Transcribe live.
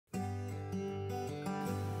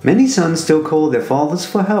Many sons still call their fathers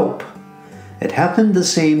for help. It happened the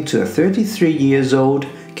same to a 33 years old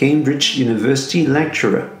Cambridge University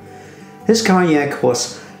lecturer. His kayak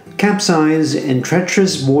was capsized in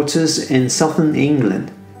treacherous waters in southern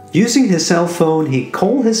England. Using his cell phone, he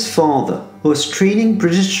called his father, who was training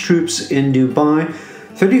British troops in Dubai,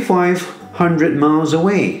 3,500 miles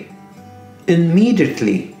away.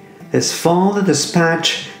 Immediately, his father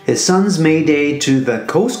dispatched his son's Mayday to the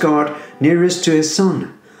Coast Guard nearest to his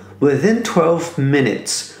son. Within 12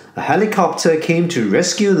 minutes, a helicopter came to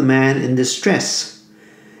rescue the man in distress.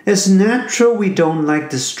 It's natural we don't like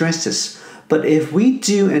distresses, but if we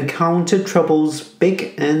do encounter troubles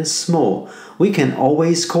big and small, we can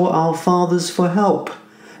always call our fathers for help.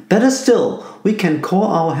 Better still, we can call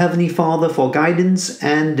our Heavenly Father for guidance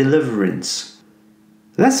and deliverance.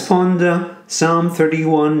 Let's ponder Psalm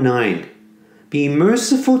 31:9. Be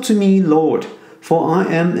merciful to me, Lord, for I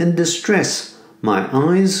am in distress. My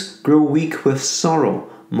eyes grow weak with sorrow,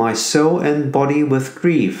 my soul and body with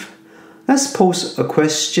grief. Let's pose a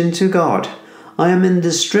question to God. I am in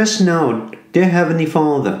distress now, dear Heavenly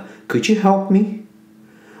Father. Could you help me?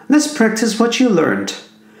 Let's practice what you learned.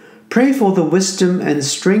 Pray for the wisdom and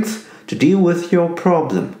strength to deal with your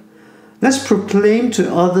problem. Let's proclaim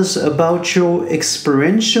to others about your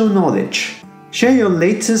experiential knowledge. Share your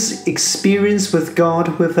latest experience with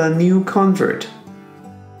God with a new convert.